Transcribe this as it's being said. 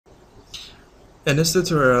In this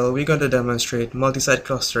tutorial, we're going to demonstrate multi-site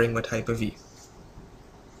clustering with Hyper-V.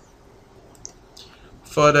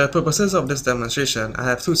 For the purposes of this demonstration, I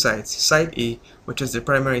have two sites, Site A, which is the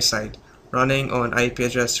primary site, running on IP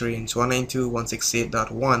address range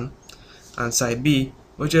 192.168.1, and Site B,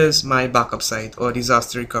 which is my backup site or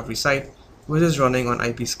disaster recovery site, which is running on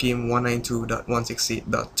IP scheme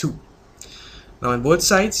 192.168.2. Now in both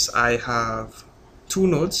sites, I have two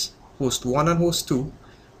nodes, host 1 and host 2,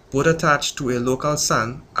 both attached to a local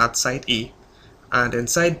SAN at Site A, and in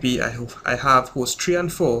Site B I have host 3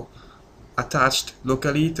 and 4 attached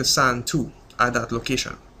locally to SAN 2 at that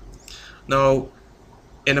location. Now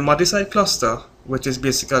in a multi-site cluster, which is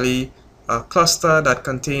basically a cluster that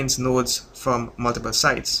contains nodes from multiple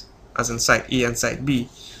sites, as in Site A and Site B,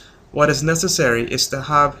 what is necessary is to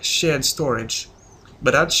have shared storage,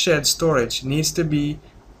 but that shared storage needs to be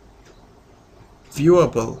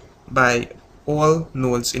viewable by all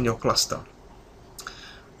nodes in your cluster.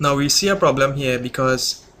 Now we see a problem here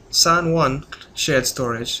because SAN 1 shared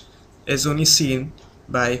storage is only seen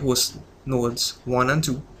by host nodes 1 and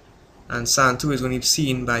 2, and SAN 2 is only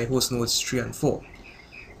seen by host nodes 3 and 4.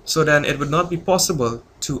 So then it would not be possible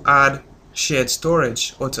to add shared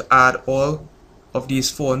storage or to add all of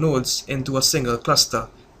these 4 nodes into a single cluster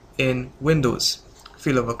in Windows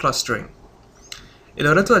failover clustering. In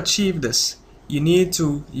order to achieve this, you need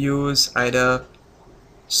to use either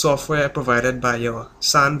software provided by your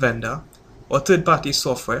SAN vendor or third-party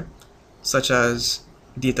software such as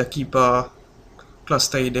DataKeeper,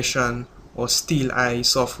 Cluster Edition, or SteelEye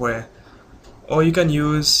software, or you can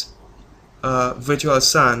use Virtual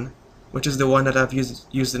SAN, which is the one that I've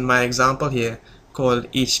used in my example here, called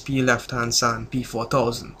HP Left Hand SAN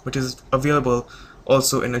P4000, which is available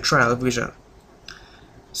also in a trial version.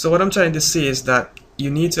 So what I'm trying to say is that you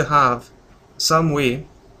need to have some way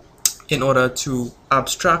in order to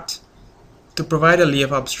provide a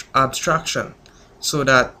layer of abstraction so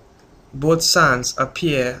that both SANs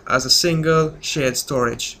appear as a single shared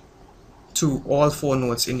storage to all 4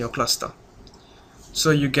 nodes in your cluster.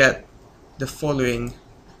 So you get the following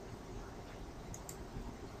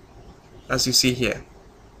as you see here.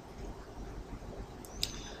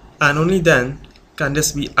 And only then can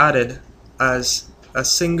this be added as a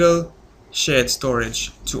single shared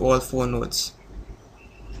storage to all 4 nodes.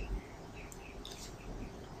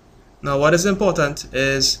 Now what is important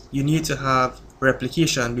is you need to have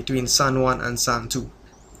replication between SAN 1 and SAN 2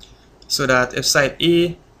 so that if Site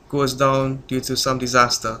A goes down due to some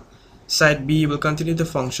disaster, Site B will continue to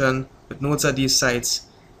function with nodes at these sites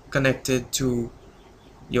connected to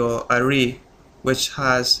your array, which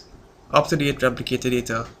has up-to-date replicated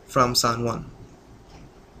data from SAN 1.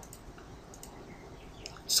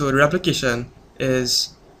 So the replication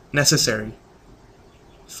is necessary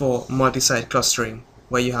for multi-site clustering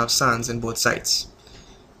where you have SANs in both sites.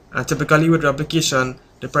 And typically with replication,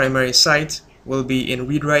 the primary site will be in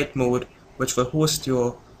read-write mode, which will host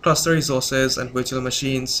your cluster resources and virtual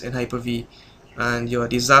machines in Hyper-V, and your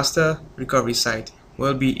disaster recovery site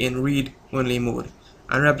will be in read-only mode,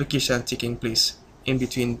 and replication taking place in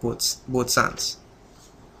between both SANs.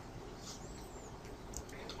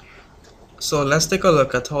 So let's take a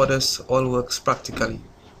look at how this all works practically.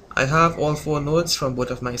 I have all 4 nodes from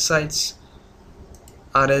both of my sites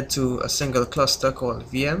added to a single cluster called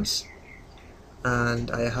VMs,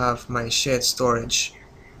 and I have my shared storage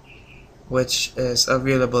which is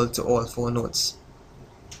available to all 4 nodes.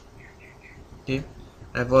 Okay,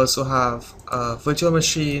 I also have a virtual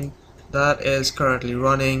machine that is currently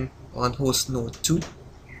running on host node 2.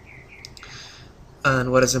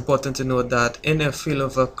 And what is important to note that in a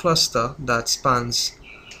failover cluster that spans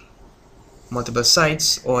multiple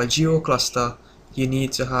sites or a geo cluster, you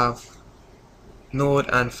need to have node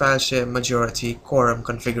and file share majority quorum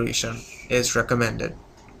configuration is recommended.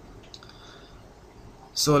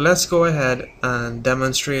 So let's go ahead and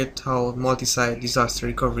demonstrate how multi-site disaster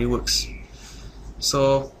recovery works.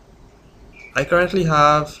 So I currently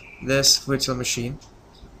have this virtual machine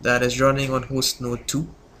that is running on host node 2,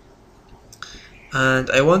 and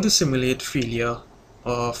I want to simulate failure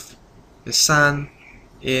of the SAN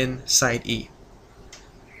in Site A.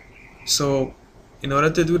 So in order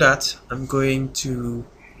to do that, I'm going to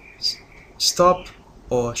stop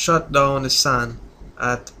or shut down the SAN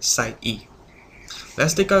at Site A.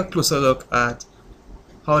 Let's take a closer look at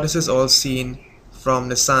how this is all seen from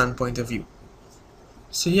the SAN point of view.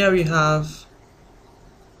 So here we have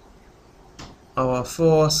our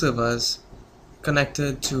 4 servers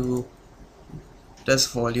connected to this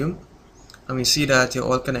volume, and we see that you're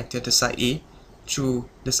all connected to Site A through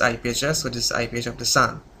this IP address, so this is the IP address of the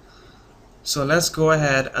SAN. So let's go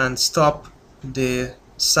ahead and stop the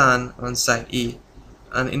SAN on site A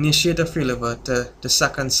and initiate a failover to the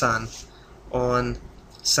second SAN on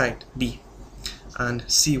site B and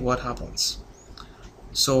see what happens.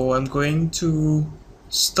 So I'm going to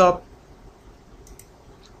start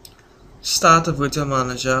a virtual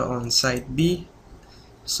manager on site B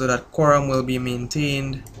so that quorum will be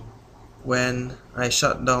maintained when I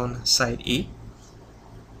shut down site A.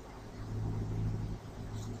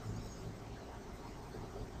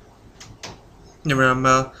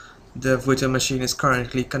 Remember, the virtual machine is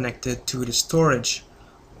currently connected to the storage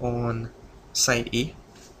on site A.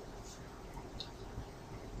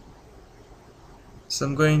 So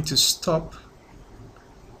I'm going to stop.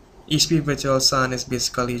 HP Virtual SAN is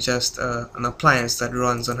basically just an appliance that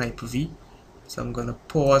runs on Hyper-V. So I'm going to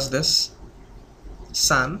pause this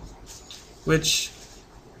SAN, which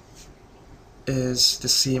is the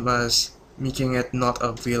same as making it not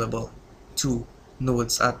available to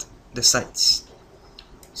nodes at the sites.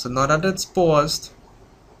 So now that it's paused,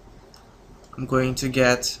 I'm going to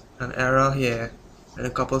get an error here in a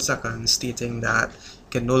couple seconds stating that you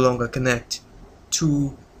can no longer connect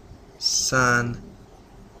to SAN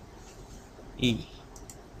E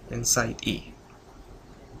in site E.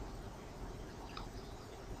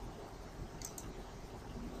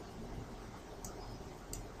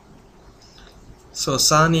 So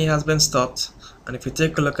SAN E has been stopped, and if you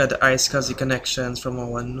take a look at the iSCSI connections from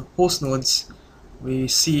our host nodes, we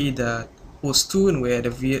see that host 2, in where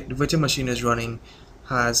the virtual machine is running,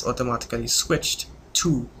 has automatically switched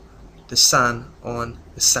to the SAN on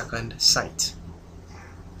the second site.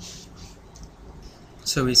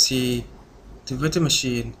 So we see the virtual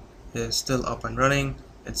machine is still up and running.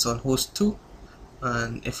 It's on host 2,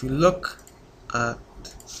 and if we look at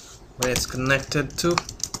where it's connected to,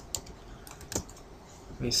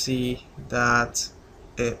 we see that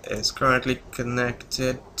it is currently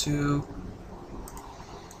connected to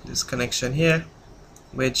this connection here,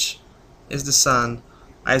 which is the SAN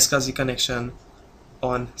iSCSI connection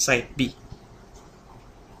on site B.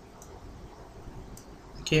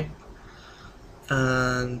 Okay,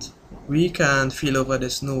 and we can failover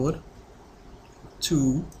this node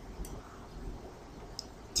to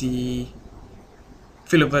failover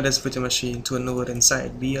this virtual machine to a node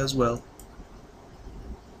inside B as well.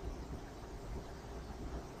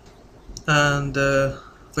 And the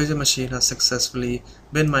virtual machine has successfully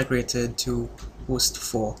been migrated to host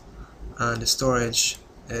 4, and the storage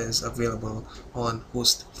is available on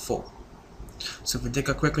host 4. So if we take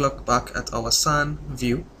a quick look back at our SAN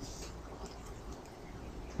view,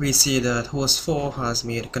 we see that host 4 has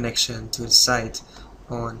made a connection to the site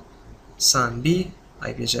on SAN B,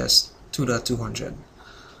 IP address 2.200.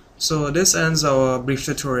 So this ends our brief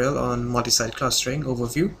tutorial on multi-site clustering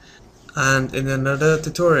overview. And in another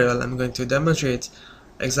tutorial, I'm going to demonstrate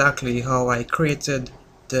exactly how I created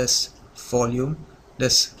this volume,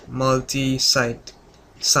 this multi-site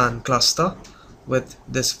SAN cluster with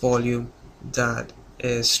this volume that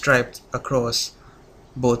is striped across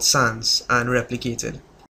both SANs and replicated.